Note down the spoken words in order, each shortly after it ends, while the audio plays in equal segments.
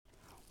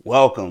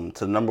Welcome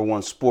to the number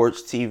one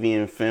sports, TV,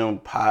 and film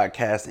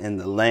podcast in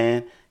the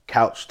land,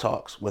 Couch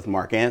Talks with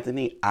Mark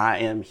Anthony. I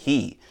am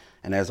he.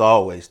 And as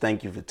always,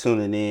 thank you for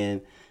tuning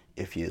in.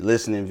 If you're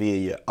listening via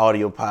your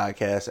audio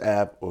podcast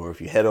app, or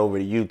if you head over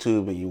to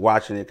YouTube and you're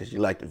watching it because you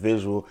like the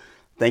visual,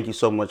 thank you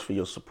so much for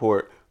your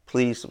support.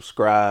 Please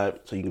subscribe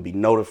so you can be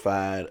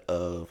notified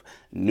of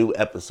new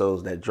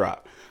episodes that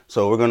drop.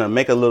 So we're going to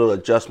make a little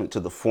adjustment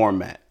to the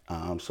format.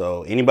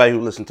 So anybody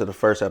who listened to the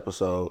first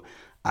episode,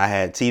 I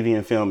had TV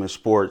and film and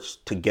sports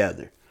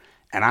together.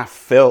 And I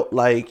felt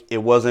like it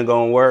wasn't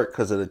going to work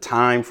because of the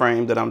time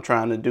frame that I'm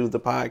trying to do the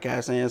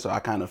podcast in. So I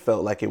kind of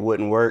felt like it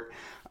wouldn't work.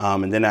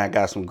 And then I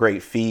got some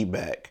great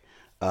feedback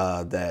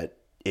that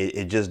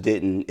it just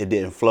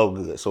didn't flow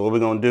good. So what we're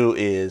going to do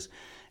is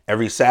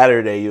every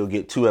Saturday you'll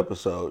get two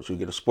episodes. You'll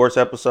get a sports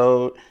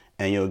episode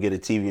and you'll get a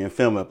TV and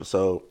film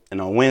episode.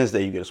 And on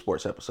Wednesday you get a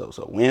sports episode.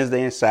 So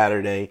Wednesday and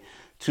Saturday,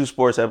 two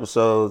sports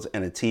episodes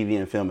and a TV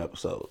and film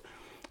episode.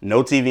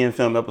 No TV and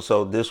film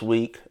episode this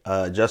week,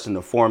 just in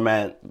the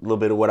format, a little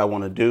bit of what I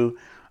want to do.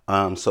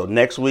 So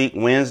next week,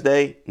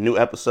 Wednesday, new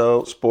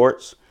episode,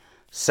 sports.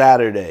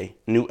 Saturday,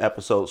 new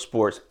episode,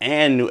 sports,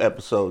 and new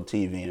episode,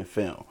 TV and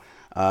film.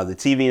 The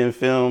TV and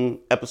film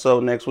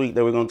episode next week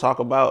that we're going to talk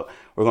about,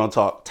 we're going to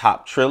talk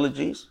top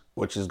trilogies,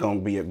 which is going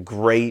to be a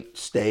great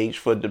stage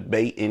for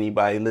debate,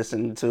 anybody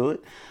listening to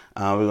it.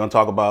 We're going to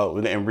talk about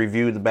and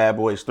review the Bad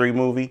Boys 3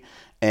 movie.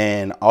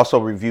 And also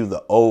review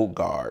The Old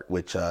Guard,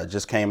 which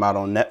just came out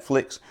on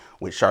Netflix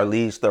with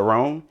Charlize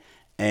Theron.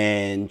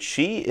 And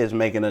she is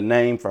making a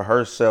name for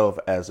herself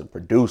as a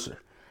producer.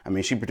 I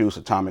mean, she produced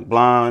Atomic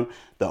Blonde,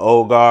 The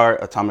Old Guard,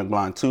 Atomic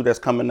Blonde 2 that's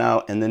coming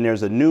out. And then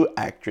there's a new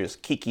actress,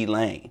 Kiki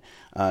Layne.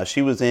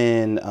 She was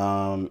in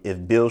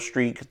If Beale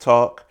Street Could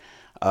Talk.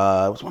 It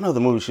was one of the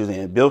movies she was in.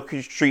 If Beale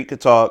Street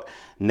Could Talk,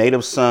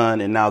 Native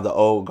Son, and now The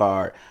Old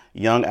Guard.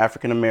 Young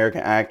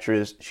African-American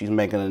actress. She's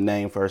making a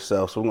name for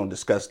herself. So we're going to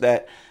discuss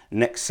that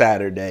next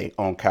Saturday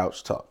on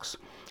Couch Talks.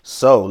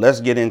 So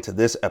let's get into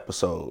this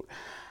episode.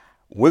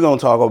 We're going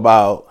to talk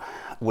about,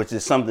 which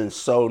is something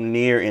so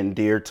near and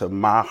dear to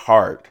my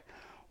heart,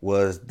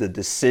 was the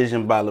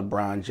decision by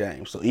LeBron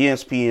James. So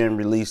ESPN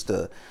released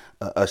a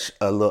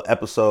little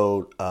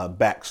episode,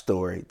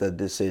 backstory, the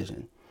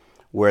decision,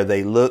 where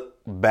they look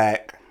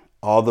back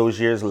all these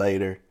years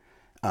later,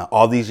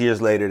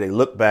 they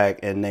look back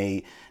and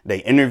they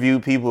interview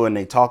people and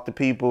they talk to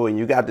people, and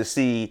you got to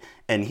see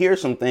and hear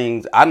some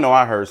things. I know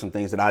I heard some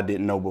things that I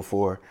didn't know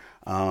before.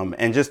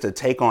 And just to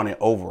take on it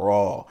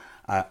overall,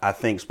 I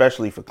think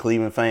especially for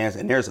Cleveland fans,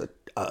 and there's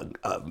a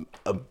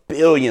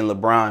billion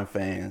LeBron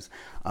fans,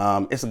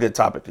 it's a good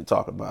topic to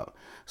talk about.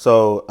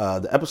 So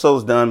the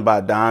episode's done by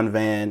Don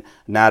Van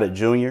Natta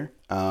Jr.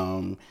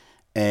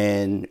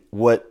 And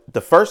what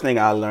the first thing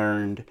I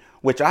learned,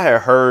 which I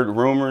had heard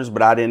rumors,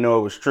 but I didn't know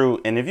it was true.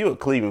 And if you're a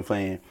Cleveland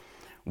fan,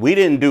 we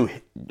didn't do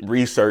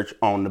research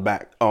on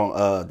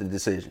the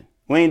decision.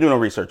 We ain't do no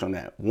research on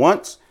that.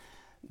 Once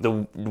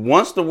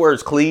the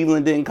words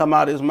Cleveland didn't come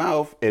out of his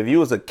mouth, if you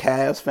was a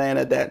Cavs fan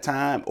at that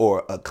time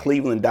or a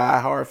Cleveland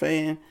diehard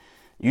fan,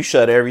 you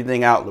shut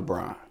everything out,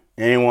 LeBron.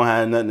 Anyone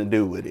had nothing to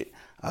do with it.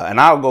 And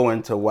I'll go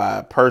into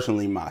why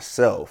personally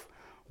myself,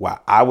 why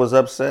I was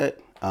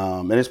upset.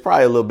 And it's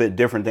probably a little bit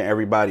different than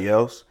everybody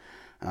else,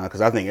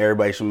 because I think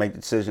everybody should make the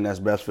decision that's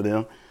best for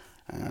them.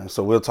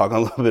 So we'll talk a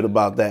little bit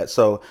about that.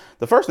 So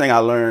the first thing I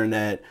learned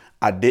that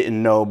I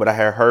didn't know, but I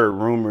had heard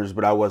rumors,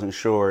 but I wasn't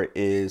sure,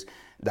 is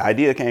the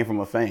idea came from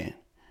a fan.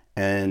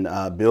 And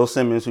Bill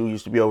Simmons, who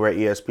used to be over at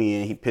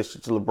ESPN, he pitched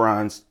it to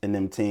LeBron's and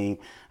them team,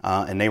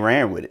 and they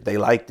ran with it. They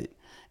liked it.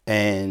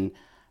 And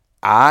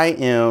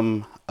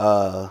I'm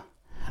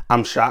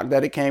shocked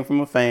that it came from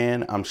a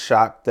fan. I'm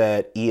shocked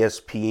that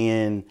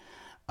ESPN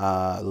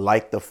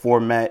liked the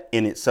format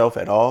in itself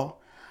at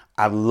all.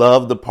 I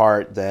love the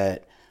part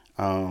that,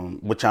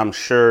 which I'm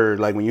sure,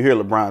 like when you hear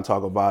LeBron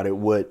talk about it,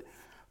 what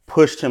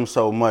pushed him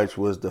so much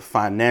was the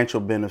financial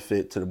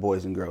benefit to the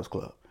Boys and Girls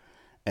Club.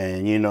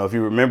 And, if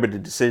you remember the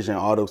decision,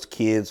 all those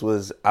kids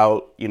was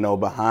out,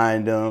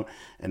 behind them,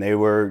 and they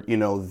were,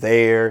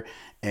 there.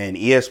 And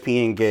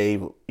ESPN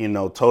gave,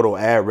 total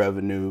ad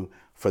revenue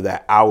for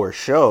that hour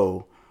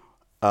show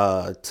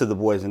to the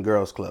Boys and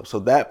Girls Club. So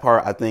that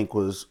part I think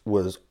was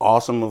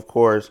awesome, of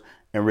course,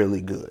 and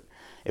really good.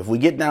 If we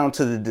get down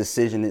to the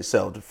decision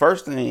itself, the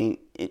first thing,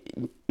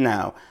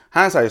 now,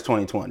 hindsight is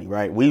 2020,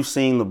 right? We've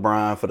seen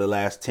LeBron for the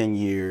last 10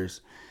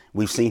 years.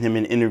 We've seen him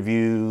in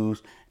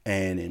interviews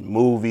and in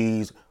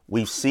movies.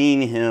 We've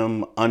seen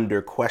him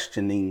under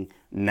questioning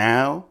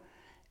now.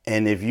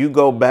 And if you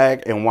go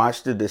back and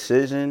watch the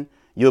decision,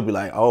 you'll be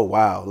like, oh,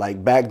 wow.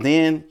 Like back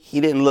then,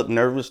 he didn't look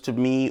nervous to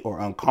me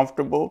or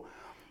uncomfortable.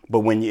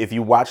 But if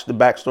you watch the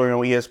backstory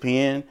on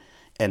ESPN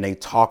and they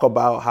talk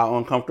about how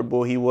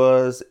uncomfortable he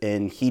was,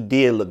 and he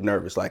did look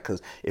nervous. Like,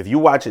 because if you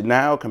watch it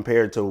now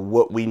compared to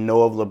what we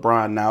know of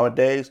LeBron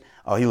nowadays,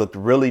 he looked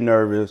really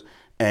nervous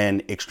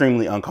and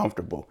extremely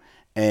uncomfortable.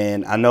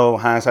 And I know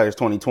hindsight is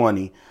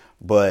 2020,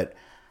 but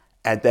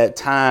at that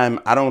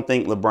time, I don't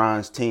think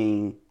LeBron's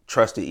team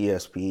trusted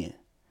ESPN.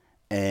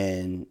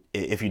 And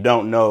if you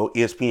don't know,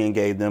 ESPN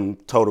gave them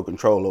total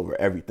control over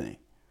everything.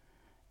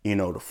 You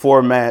know, the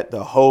format,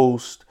 the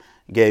host,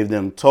 gave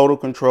them total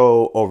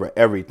control over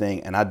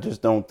everything. And I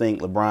just don't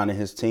think LeBron and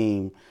his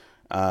team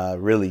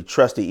really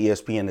trusted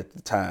ESPN at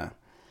the time.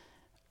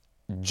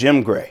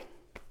 Jim Gray,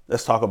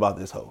 let's talk about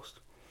this host.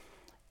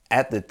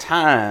 At the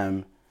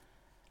time,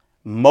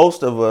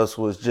 most of us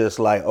was just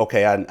like,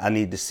 okay, I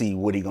need to see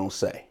what he gonna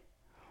say.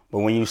 But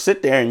when you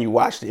sit there and you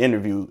watch the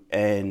interview,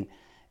 and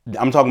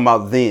I'm talking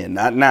about then,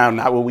 not now,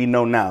 not what we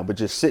know now, but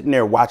just sitting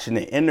there watching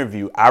the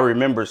interview, I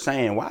remember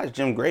saying, why is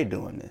Jim Gray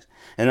doing this?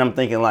 And I'm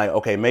thinking like,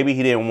 okay, maybe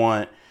he didn't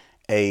want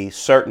a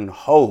certain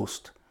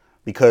host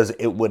because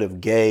it would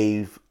have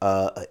gave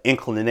an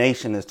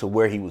inclination as to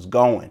where he was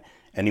going.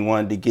 And he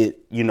wanted to get,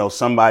 you know,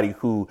 somebody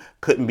who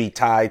couldn't be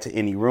tied to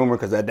any rumor.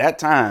 Because at that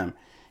time,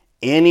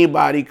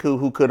 anybody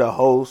who could have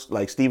host,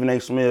 like Stephen A.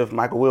 Smith,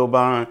 Michael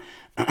Wilbon,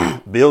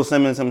 Bill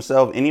Simmons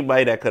himself,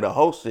 anybody that could have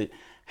hosted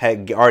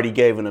had already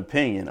gave an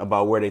opinion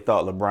about where they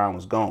thought LeBron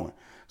was going.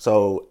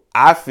 So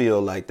I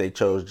feel like they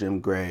chose Jim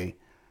Gray.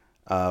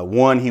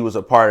 One, he was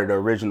a part of the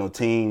original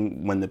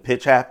team when the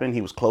pitch happened.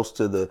 He was close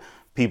to the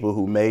people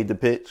who made the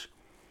pitch.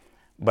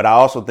 But I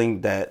also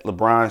think that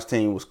LeBron's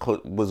team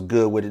was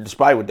good with it,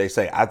 despite what they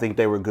say. I think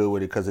they were good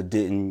with it because it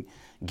didn't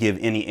give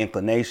any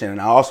inclination. And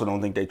I also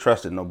don't think they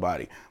trusted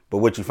nobody. But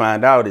what you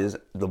find out is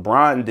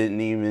LeBron didn't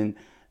even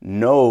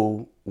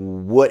know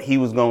what he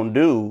was going to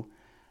do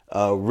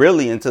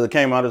really until it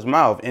came out of his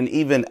mouth. And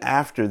even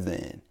after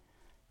then,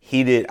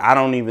 he did. I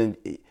don't even,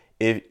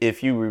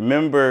 if you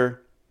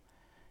remember,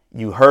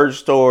 you heard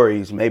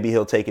stories, maybe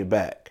he'll take it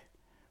back.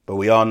 But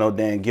we all know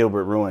Dan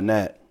Gilbert ruined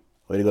that.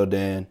 Way to go,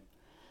 Dan.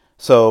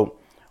 So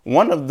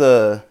one of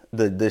the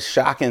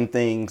shocking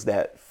things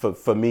that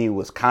for me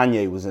was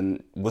Kanye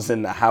was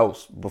in the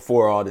house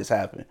before all this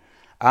happened.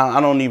 I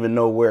don't even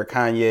know where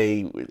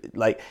Kanye,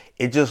 like,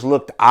 it just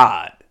looked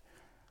odd.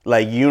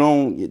 Like,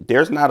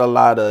 there's not a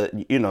lot of,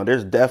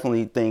 there's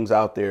definitely things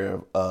out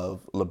there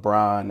of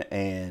LeBron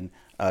and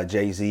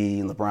Jay-Z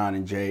and LeBron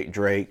and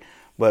Drake.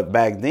 But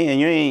back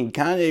then,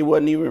 Kanye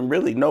wasn't even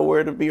really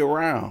nowhere to be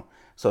around.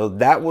 So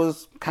that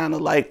was kind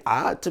of like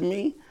odd to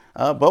me,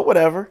 but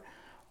whatever.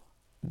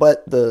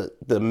 But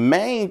the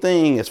main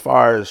thing as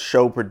far as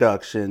show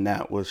production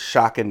that was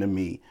shocking to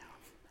me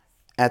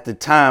at the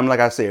time, like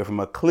I said, from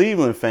a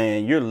Cleveland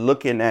fan, you're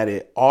looking at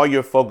it, all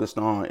you're focused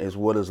on is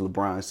what is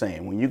LeBron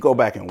saying. When you go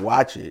back and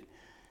watch it,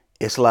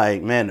 it's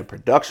like, man, the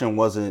production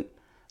wasn't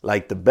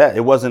like the best.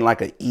 It wasn't like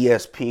an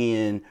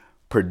ESPN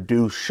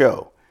produced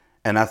show.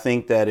 And I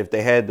think that if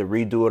they had to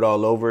redo it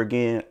all over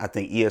again, I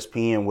think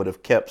ESPN would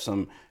have kept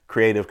some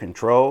creative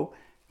control.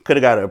 Could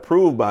have got it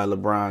approved by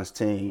LeBron's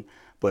team,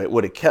 but it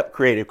would have kept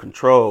creative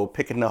control,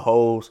 picking the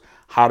holes,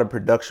 how the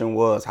production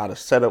was, how the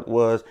setup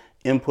was,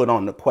 input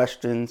on the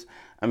questions.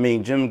 I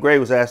mean, Jim Gray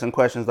was asking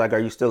questions like, are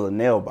you still a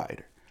nail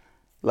biter?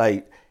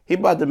 Like, he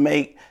about to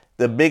make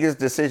the biggest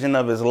decision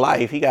of his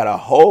life. He got a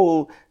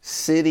whole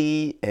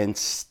city and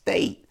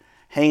state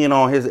hanging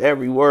on his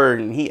every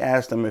word, and he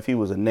asked him if he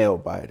was a nail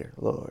biter.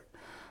 Lord,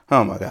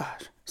 oh my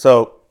gosh.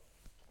 So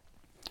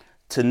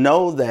to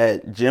know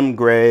that Jim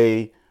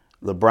Gray,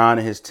 LeBron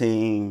and his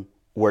team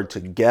were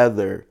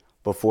together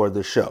before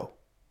the show.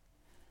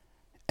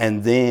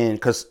 And then,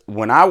 because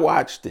when I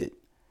watched it,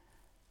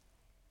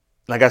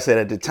 like I said,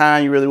 at the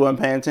time, you really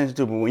wasn't paying attention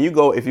to it.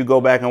 But if you go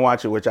back and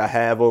watch it, which I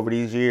have over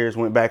these years,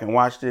 went back and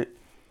watched it,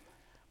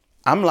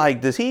 I'm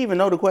like, does he even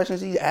know the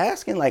questions he's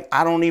asking? Like,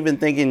 I don't even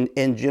think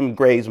in Jim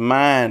Gray's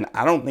mind,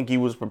 I don't think he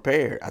was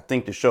prepared. I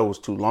think the show was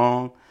too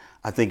long.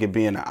 I think it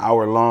being an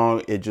hour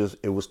long, it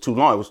was too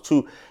long.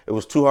 It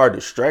was too hard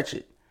to stretch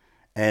it.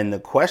 And the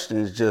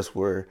questions just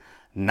were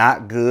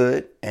not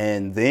good.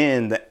 And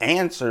then the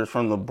answers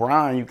from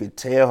LeBron, you could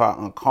tell how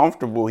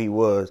uncomfortable he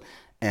was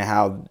and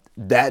how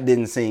that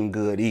didn't seem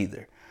good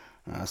either.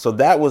 So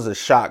that was a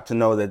shock to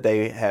know that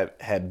they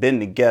had been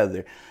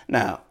together.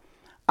 Now,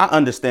 I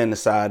understand the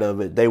side of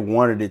it. They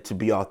wanted it to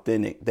be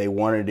authentic. They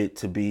wanted it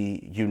to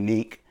be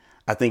unique.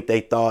 I think they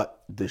thought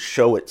the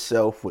show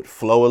itself would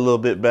flow a little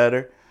bit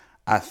better.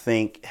 I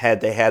think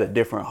had they had a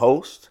different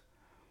host,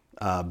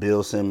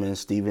 Bill Simmons,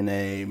 Stephen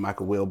A.,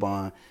 Michael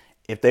Wilbon,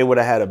 if they would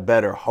have had a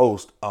better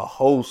host, a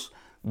host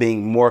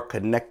being more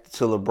connected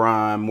to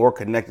LeBron, more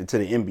connected to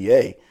the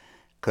NBA,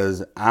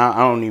 because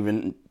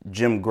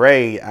Jim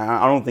Gray,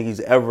 I don't think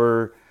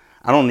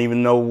I don't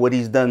even know what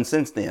he's done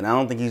since then. I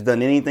don't think he's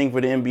done anything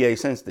for the NBA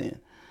since then.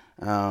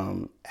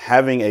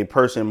 Having a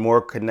person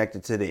more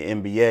connected to the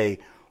NBA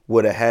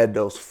would have had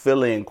those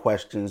fill-in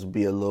questions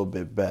be a little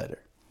bit better.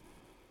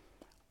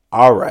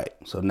 All right,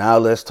 so now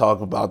let's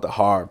talk about the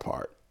hard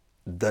part,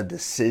 the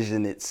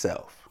decision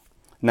itself.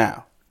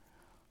 Now,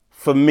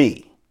 for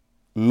me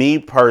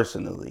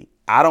personally,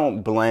 I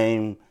don't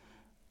blame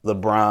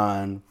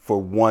LeBron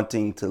for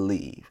wanting to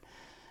leave.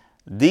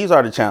 These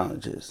are the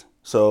challenges.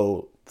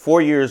 So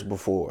 4 years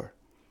before,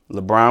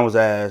 LeBron was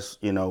asked,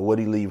 would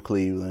he leave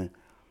Cleveland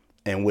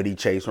and would he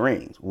chase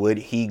rings? Would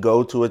he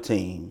go to a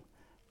team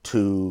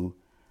to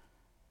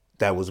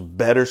that was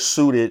better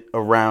suited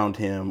around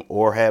him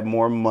or had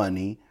more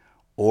money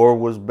or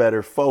was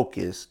better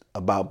focused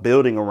about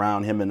building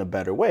around him in a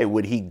better way,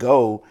 would he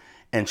go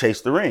and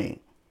chase the ring?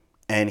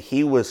 And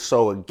he was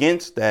so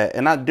against that.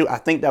 And I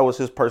think that was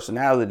his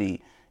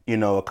personality,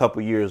 a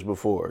couple years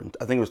before.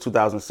 I think it was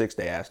 2006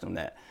 they asked him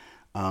that.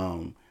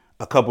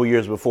 A couple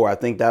years before, I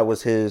think that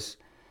was his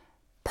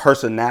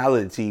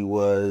personality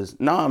was,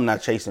 no, I'm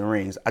not chasing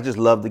rings. I just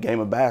love the game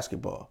of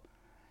basketball.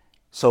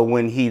 So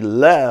when he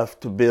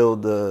left to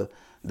build the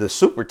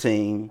super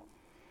team,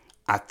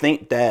 I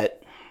think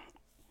that,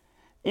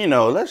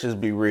 let's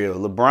just be real.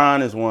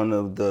 LeBron is one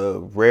of the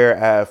rare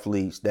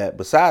athletes that,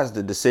 besides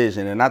the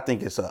decision, and I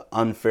think it's an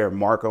unfair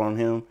mark on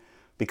him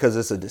because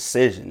it's a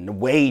decision. The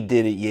way he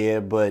did it, yeah,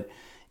 but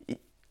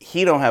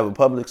he don't have a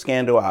public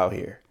scandal out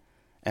here.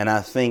 And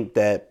I think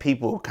that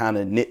people kind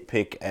of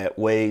nitpick at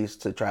ways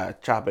to try to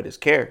chop at his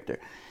character.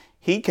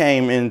 He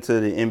came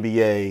into the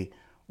NBA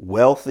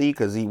wealthy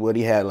because he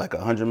had like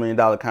 $100 million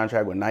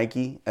contract with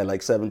Nike at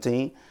like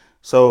 17.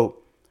 So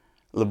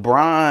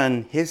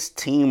LeBron, his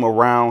team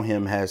around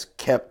him has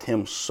kept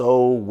him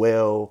so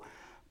well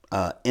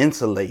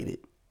insulated.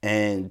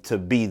 And to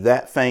be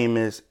that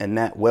famous and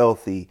that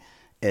wealthy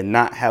and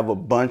not have a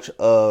bunch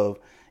of,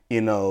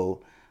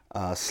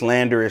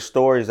 slanderous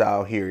stories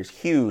out here is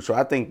huge. So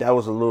I think that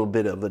was a little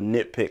bit of a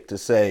nitpick to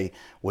say,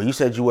 well, you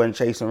said you wasn't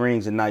chasing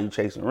rings and now you're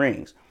chasing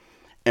rings.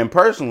 And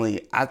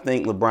personally, I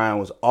think LeBron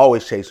was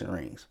always chasing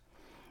rings.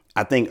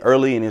 I think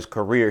early in his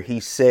career, he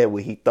said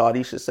what he thought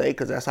he should say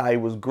because that's how he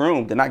was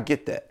groomed. And I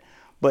get that.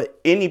 But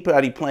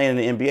anybody playing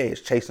in the NBA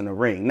is chasing a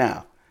ring.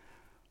 Now,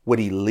 would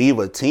he leave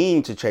a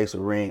team to chase a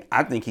ring?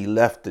 I think he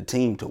left the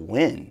team to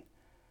win.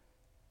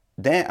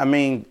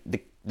 The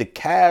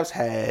Cavs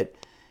had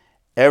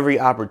every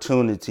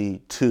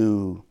opportunity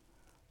to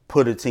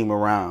put a team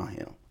around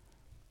him.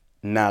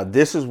 Now,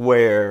 this is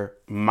where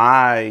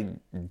my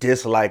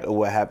dislike of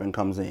what happened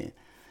comes in.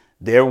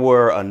 There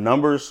were a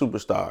number of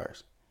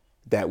superstars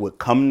that would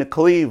come to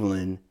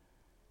Cleveland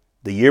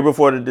the year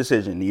before the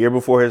decision, the year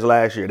before his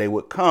last year. They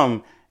would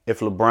come if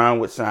LeBron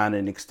would sign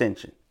an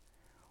extension.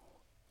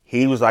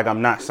 He was like,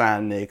 I'm not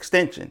signing the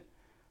extension.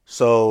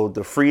 So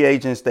the free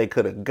agents they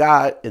could have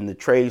got and the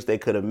trades they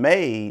could have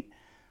made,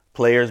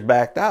 players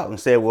backed out and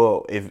said,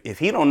 well, if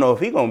he don't know if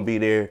he's going to be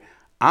there,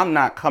 I'm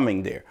not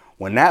coming there.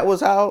 When that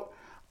was out,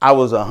 I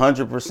was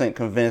 100%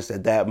 convinced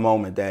at that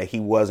moment that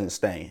he wasn't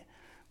staying.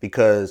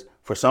 Because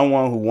for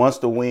someone who wants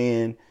to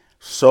win,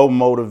 so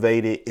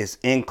motivated, it's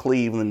in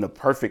Cleveland, the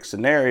perfect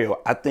scenario.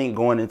 I think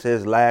going into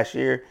his last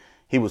year,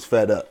 he was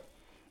fed up.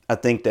 I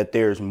think that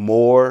there's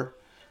more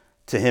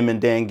to him and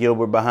Dan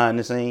Gilbert behind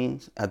the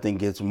scenes. I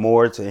think it's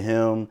more to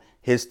him,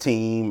 his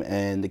team,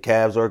 and the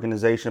Cavs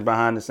organization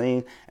behind the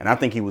scenes. And I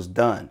think he was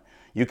done.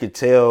 You could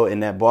tell in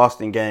that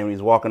Boston game, he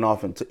was walking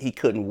off and he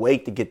couldn't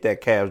wait to get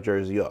that Cavs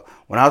jersey up.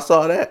 When I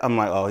saw that, I'm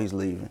like, oh, he's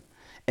leaving.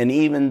 And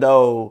even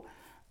though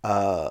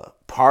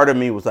part of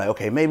me was like,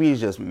 okay, maybe he's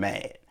just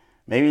mad.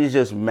 Maybe he's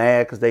just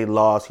mad because they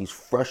lost. He's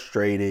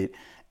frustrated.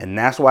 And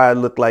that's why it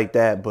looked like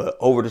that. But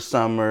over the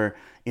summer,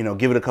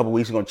 give it a couple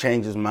weeks, he's going to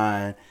change his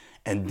mind.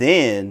 And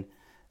then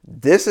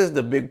this is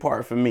the big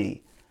part for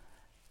me.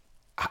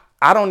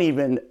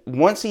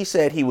 Once he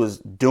said he was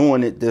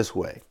doing it this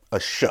way, a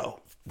show,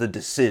 the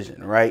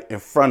decision, right, in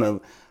front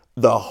of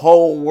the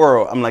whole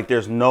world, I'm like,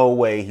 there's no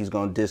way he's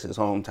going to diss his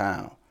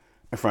hometown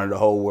in front of the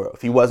whole world.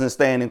 If he wasn't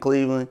staying in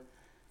Cleveland,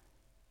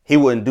 he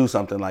wouldn't do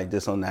something like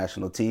this on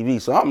national TV.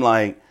 So I'm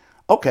like,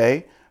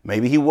 okay,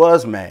 maybe he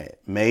was mad.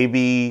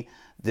 Maybe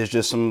there's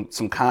just some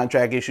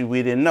contract issues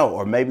we didn't know.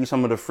 Or maybe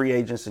some of the free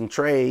agents and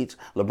trades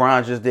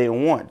LeBron just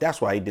didn't want. That's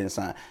why he didn't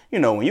sign.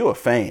 When you're a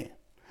fan,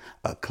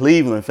 a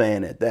Cleveland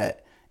fan at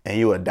that, and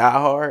you're a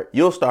diehard,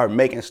 you'll start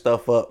making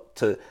stuff up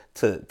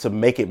to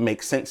make it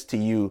make sense to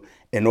you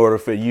in order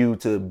for you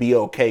to be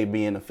okay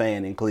being a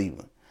fan in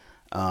Cleveland.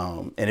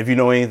 And if you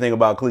know anything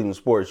about Cleveland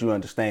sports, you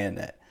understand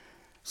that.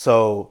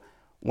 So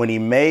when he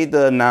made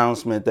the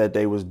announcement that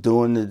they was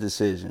doing the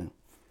decision,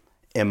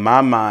 in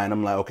my mind,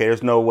 I'm like, okay,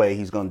 there's no way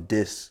he's going to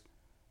diss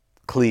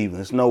Cleveland.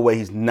 There's no way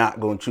he's not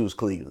going to choose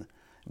Cleveland.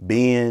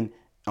 Being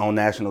on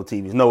national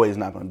TV, there's no way he's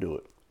not going to do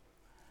it.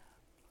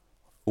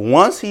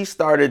 Once he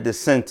started the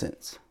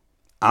sentence,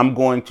 I'm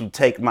going to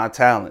take my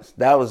talents.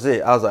 That was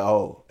it. I was like,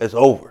 oh, it's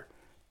over.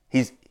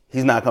 He's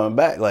not coming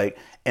back.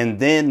 And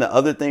then the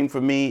other thing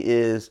for me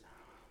is,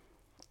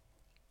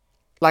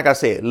 like I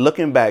said,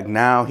 looking back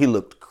now, he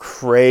looked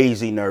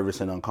crazy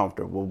nervous and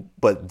uncomfortable.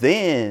 But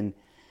then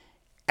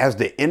as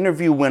the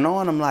interview went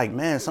on, I'm like,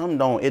 man,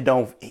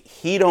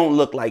 he don't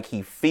look like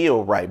he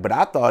feel right. But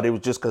I thought it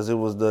was just because it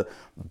was the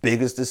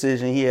biggest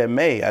decision he had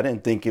made. I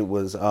didn't think it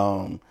was,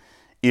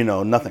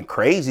 nothing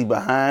crazy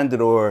behind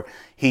it, or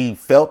he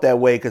felt that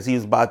way because he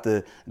was about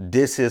to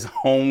diss his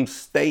home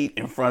state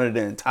in front of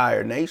the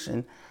entire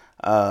nation.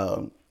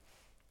 So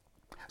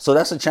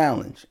that's a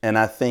challenge. And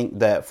I think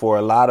that for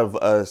a lot of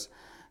us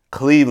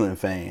Cleveland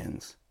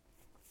fans,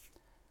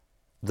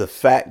 the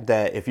fact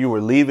that if you were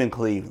leaving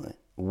Cleveland,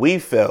 we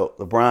felt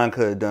LeBron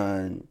could have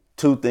done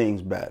two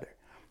things better.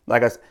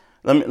 Like I said,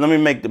 let me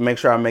make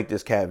sure I make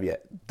this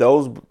caveat.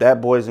 That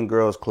Boys and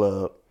Girls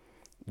Club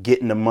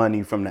getting the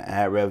money from the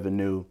ad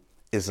revenue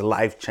is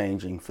life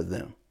changing for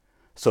them.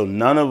 So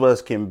none of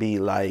us can be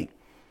like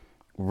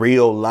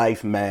real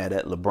life mad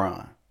at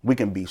LeBron. We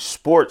can be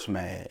sports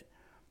mad,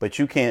 but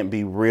you can't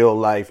be real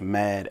life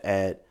mad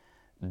at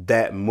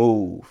that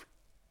move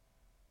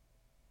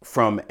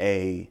from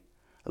a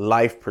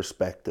life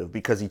perspective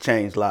because he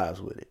changed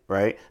lives with it,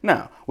 right?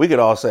 Now, we could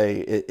all say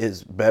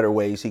it's better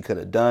ways he could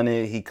have done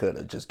it. He could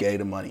have just gave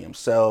the money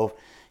himself.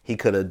 He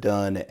could have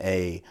done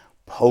a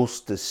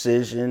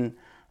post-decision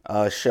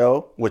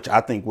show, which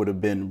I think would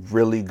have been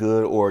really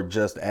good or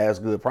just as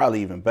good,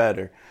 probably even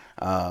better.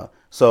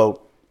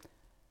 So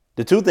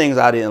the two things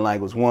I didn't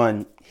like was,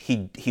 one,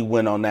 he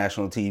went on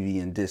national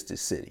TV and dissed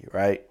his city,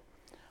 right?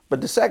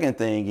 But the second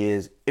thing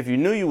is, if you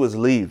knew you was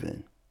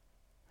leaving,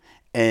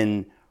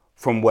 and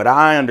from what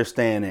I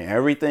understand and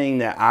everything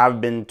that I've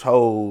been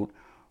told,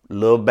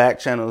 little back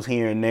channels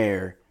here and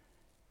there,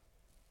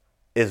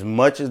 as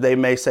much as they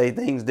may say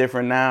things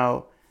different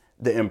now,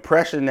 the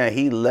impression that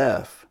he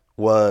left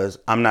was,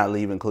 I'm not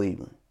leaving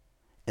Cleveland.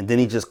 And then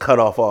he just cut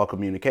off all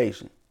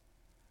communication.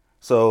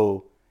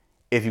 So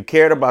if you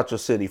cared about your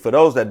city, for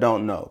those that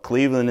don't know,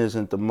 Cleveland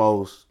isn't the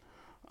most,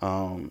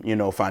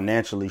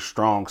 financially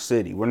strong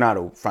city. We're not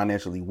a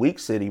financially weak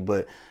city,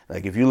 but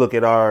like if you look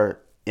at our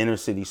inner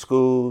city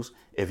schools,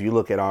 if you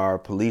look at our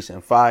police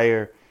and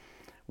fire,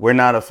 we're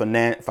not a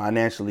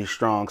financially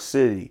strong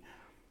city.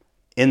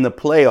 In the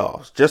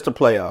playoffs, just the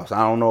playoffs, I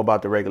don't know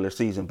about the regular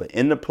season, but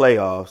in the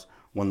playoffs,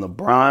 when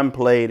LeBron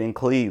played in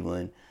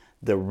Cleveland,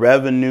 the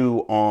revenue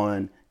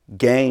on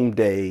game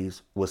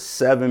days was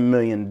 $7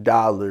 million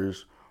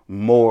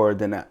more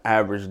than an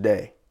average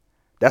day.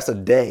 That's a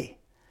day.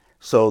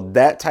 So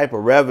that type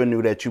of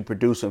revenue that you're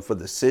producing for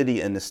the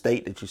city and the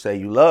state that you say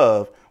you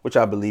love, which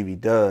I believe he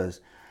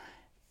does,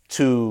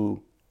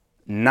 to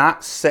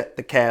not set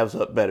the Cavs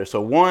up better.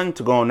 So one,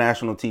 to go on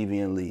national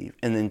TV and leave.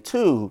 And then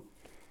two,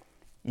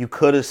 you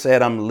could have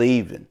said, I'm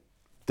leaving.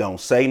 Don't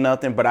say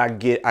nothing, but I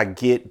get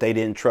they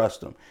didn't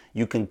trust him.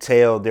 You can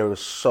tell there was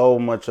so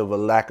much of a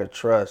lack of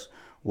trust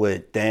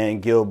with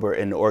Dan Gilbert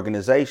and the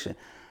organization.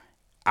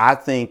 I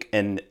think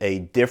in a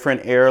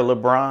different era,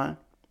 LeBron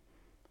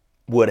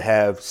would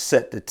have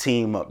set the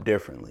team up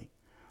differently,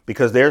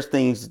 because there's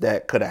things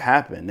that could have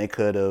happened. They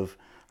could have,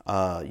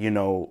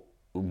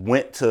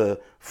 went to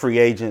free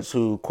agents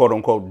who, quote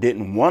unquote,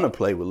 didn't want to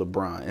play with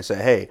LeBron and say,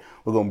 hey,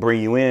 we're going to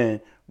bring you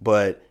in,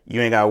 but you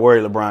ain't got to worry,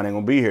 LeBron ain't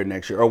going to be here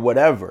next year or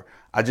whatever.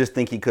 I just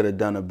think he could have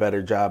done a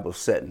better job of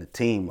setting the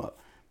team up.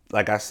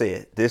 Like I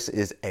said, this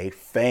is a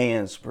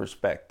fan's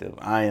perspective.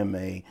 I am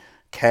a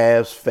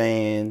Cavs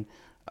fan,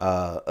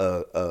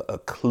 a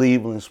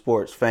Cleveland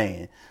sports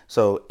fan.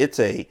 So it's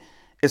a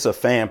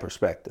fan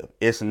perspective.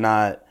 It's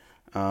not,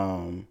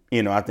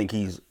 I think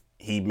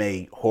he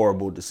made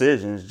horrible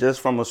decisions.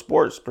 Just from a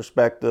sports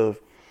perspective,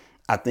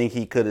 I think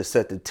he could have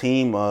set the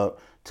team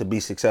up to be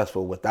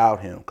successful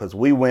without him, because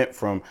we went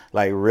from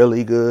like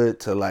really good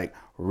to like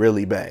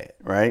really bad,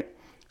 right?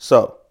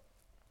 So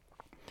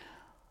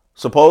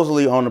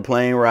supposedly on the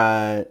plane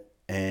ride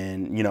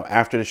and,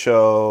 after the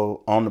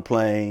show on the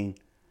plane,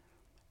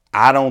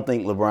 I don't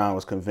think LeBron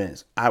was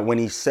convinced. When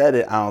he said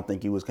it, I don't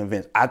think he was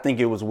convinced. I think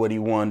it was what he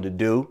wanted to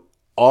do.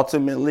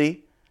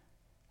 Ultimately,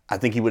 I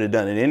think he would have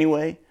done it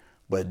anyway.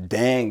 But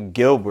Dan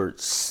Gilbert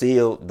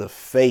sealed the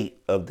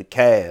fate of the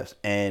Cavs.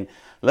 And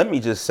let me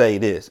just say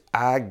this.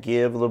 I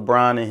give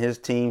LeBron and his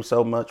team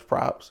so much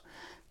props,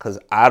 because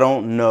I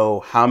don't know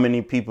how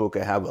many people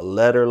could have a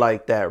letter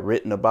like that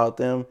written about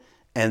them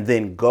and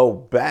then go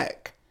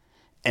back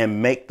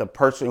and make the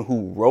person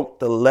who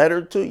wrote the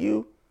letter to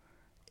you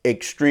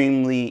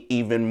extremely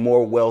even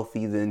more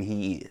wealthy than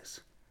he is.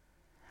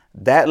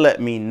 That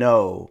let me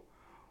know,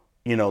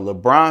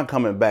 LeBron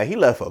coming back, he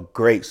left a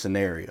great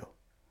scenario.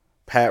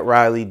 Pat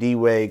Riley,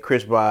 D-Wade,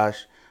 Chris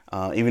Bosh,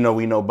 even though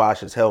we know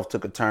Bosh's health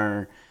took a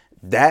turn,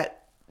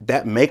 that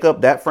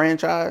makeup, that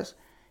franchise,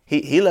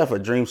 he left a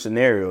dream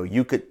scenario.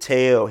 You could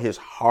tell his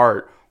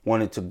heart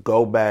wanted to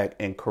go back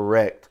and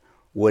correct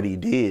what he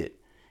did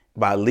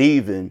by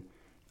leaving.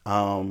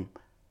 The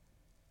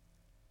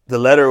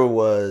letter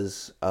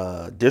was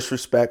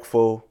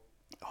disrespectful,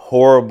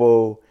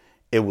 horrible.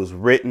 It was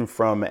written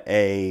from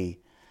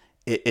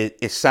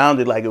it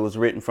sounded like it was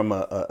written from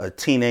a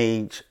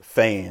teenage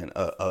fan,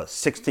 a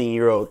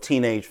 16-year-old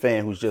teenage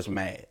fan who's just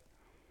mad.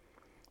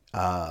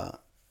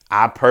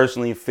 I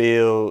personally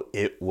feel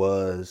it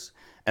was,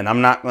 and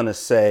I'm not going to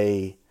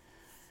say,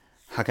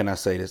 how can I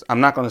say this? I'm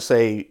not going to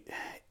say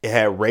it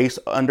had race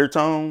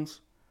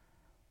undertones,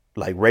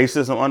 like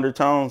racism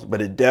undertones,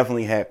 but it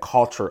definitely had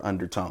culture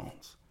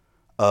undertones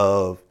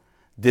of,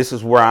 this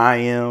is where I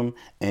am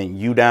and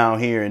you down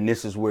here and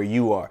this is where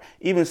you are.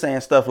 Even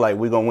saying stuff like,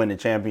 we're going to win the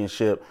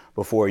championship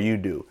before you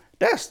do.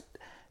 That's,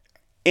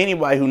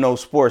 anybody who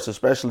knows sports,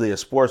 especially a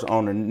sports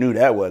owner, knew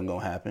that wasn't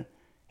going to happen.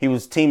 He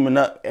was teaming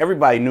up.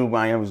 Everybody knew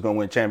Miami was going to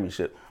win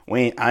championship.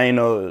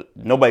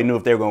 Nobody knew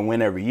if they were going to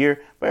win every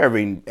year, but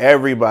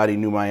everybody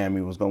knew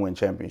Miami was going to win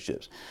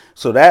championships.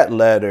 So that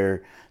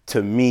letter,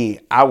 to me,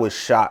 I was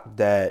shocked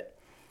that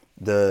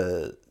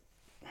the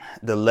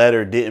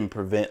letter didn't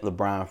prevent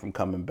LeBron from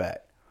coming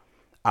back.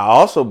 I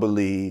also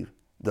believe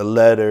the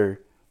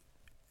letter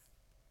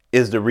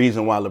is the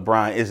reason why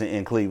LeBron isn't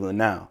in Cleveland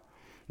now.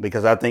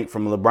 Because I think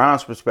from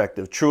LeBron's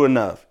perspective, true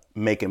enough,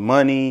 making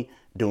money,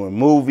 doing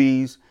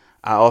movies,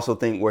 I also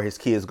think where his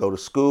kids go to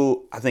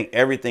school, I think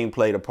everything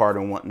played a part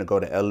in wanting to go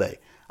to LA.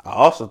 I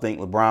also think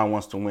LeBron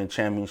wants to win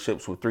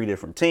championships with 3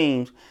 different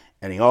teams,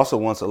 and he also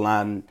wants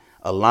to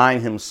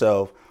align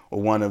himself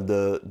with one of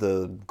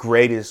the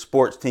greatest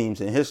sports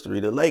teams in history,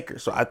 the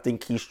Lakers. So I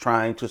think he's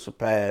trying to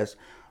surpass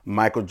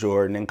Michael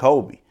Jordan and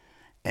Kobe.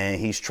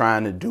 And he's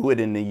trying to do it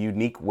in a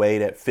unique way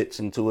that fits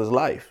into his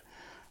life.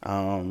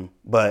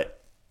 But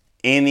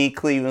any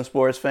Cleveland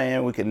sports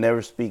fan, we could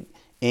never speak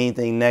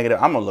anything negative.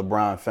 I'm a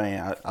LeBron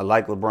fan. I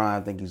like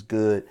LeBron. I think he's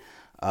good.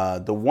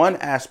 The one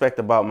aspect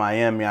about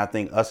Miami I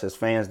think us as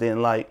fans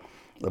didn't like,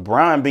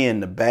 LeBron being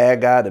the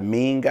bad guy, the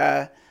mean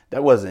guy,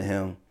 that wasn't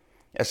him.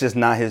 That's just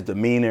not his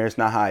demeanor. It's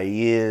not how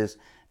he is.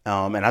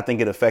 And I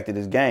think it affected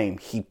his game.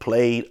 He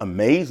played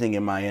amazing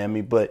in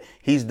Miami, but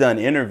he's done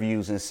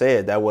interviews and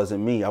said that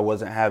wasn't me. I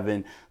wasn't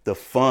having the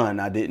fun.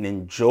 I didn't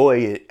enjoy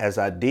it as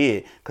I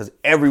did because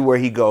everywhere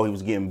he go, he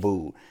was getting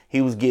booed.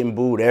 He was getting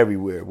booed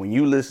everywhere. When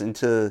you listen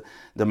to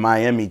the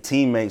Miami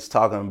teammates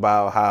talking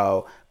about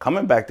how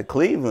coming back to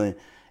Cleveland,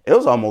 it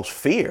was almost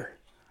fear.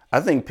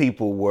 I think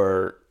people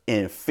were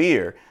in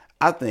fear.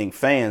 I think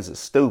fans are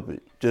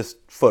stupid, just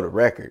for the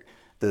record.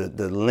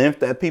 The length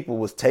that people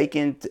was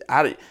taking.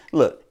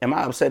 Look, am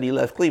I upset he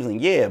left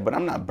Cleveland? Yeah, but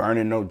I'm not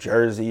burning no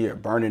jersey or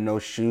burning no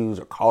shoes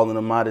or calling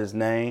him out his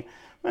name.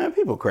 Man,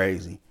 people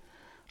crazy.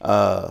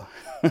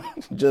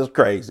 Just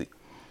crazy.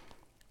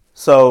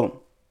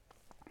 So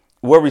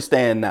where we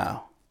stand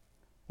now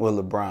with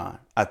LeBron,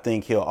 I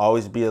think he'll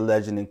always be a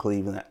legend in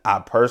Cleveland. I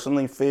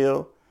personally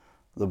feel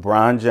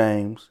LeBron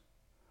James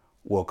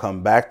will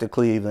come back to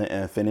Cleveland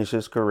and finish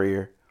his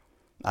career.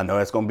 I know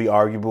that's going to be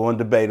arguable and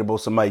debatable.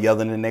 Somebody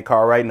yelling in their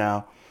car right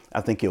now.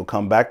 I think he'll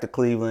come back to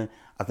Cleveland.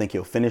 I think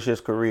he'll finish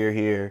his career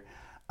here.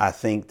 I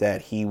think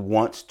that he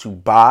wants to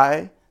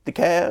buy the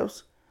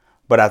Cavs,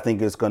 but I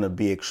think it's going to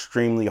be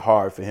extremely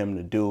hard for him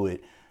to do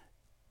it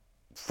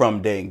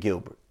from Dan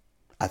Gilbert.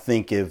 I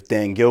think if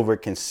Dan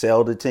Gilbert can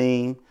sell the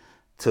team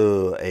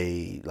to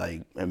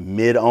a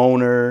mid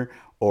owner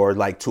or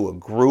to a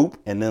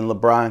group, and then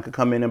LeBron could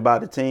come in and buy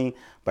the team,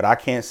 but I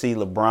can't see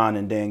LeBron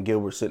and Dan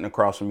Gilbert sitting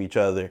across from each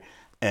other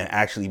and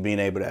actually being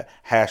able to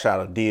hash out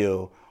a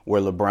deal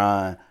where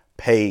LeBron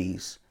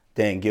pays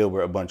Dan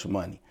Gilbert a bunch of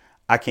money.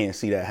 I can't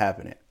see that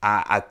happening.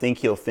 I think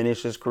he'll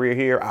finish his career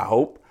here. I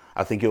hope.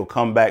 I think he'll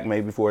come back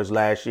maybe for his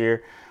last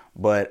year.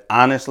 But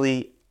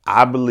honestly,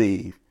 I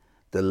believe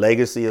the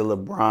legacy of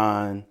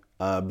LeBron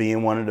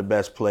being one of the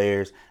best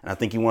players, and I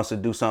think he wants to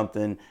do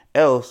something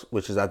else,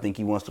 which is I think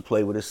he wants to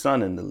play with his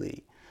son in the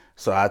league.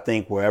 So I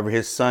think wherever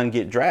his son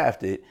get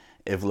drafted,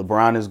 if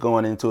LeBron is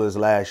going into his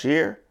last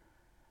year,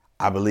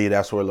 I believe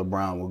that's where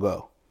LeBron will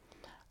go.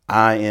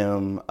 I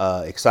am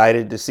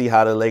excited to see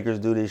how the Lakers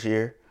do this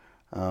year.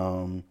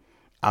 I'm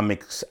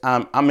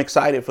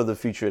excited for the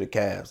future of the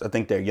Cavs. I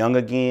think they're young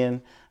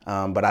again,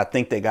 but I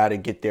think they got to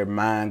get their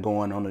mind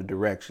going on a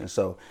direction.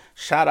 So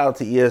shout out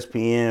to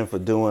ESPN for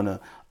doing a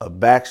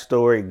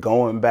backstory,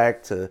 going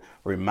back to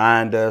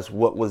remind us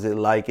what was it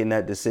like in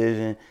that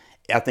decision.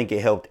 I think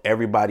it helped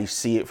everybody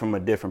see it from a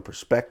different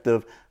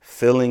perspective.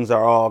 Feelings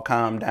are all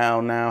calmed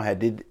down now. Had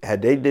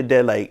they did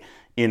that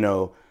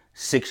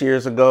 6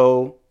 years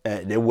ago,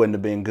 it wouldn't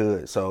have been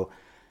good. So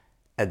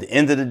at the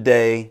end of the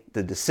day,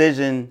 the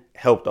decision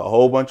helped a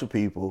whole bunch of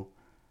people,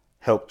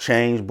 helped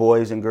change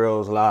boys and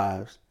girls'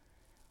 lives,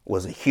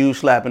 was a huge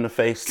slap in the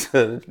face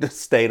to the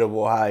state of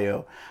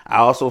Ohio. I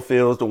also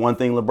feel it's the one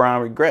thing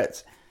LeBron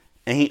regrets.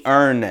 And he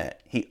earned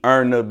that. He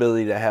earned the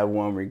ability to have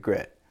one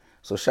regret.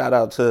 So shout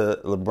out to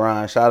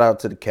LeBron. Shout out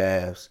to the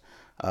Cavs.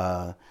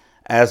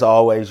 As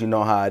always, you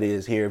know how it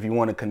is here. If you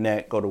want to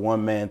connect, go to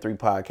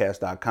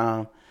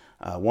oneman3podcast.com.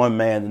 One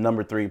Man, the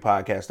number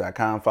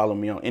 3podcast.com. Follow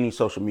me on any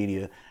social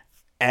media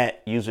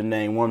at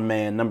username One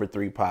Man number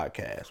 3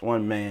 podcast.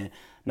 One Man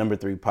number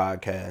 3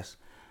 podcast.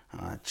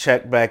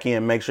 Check back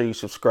in. Make sure you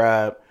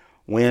subscribe.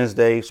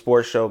 Wednesday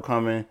sports show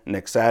coming.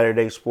 Next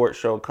Saturday sports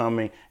show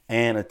coming,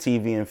 and a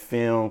TV and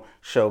film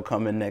show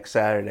coming next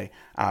Saturday.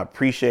 I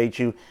appreciate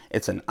you.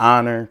 It's an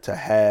honor to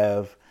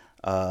have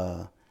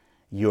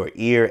your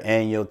ear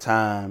and your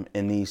time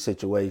in these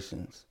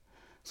situations.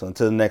 So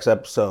until the next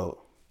episode,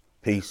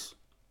 peace.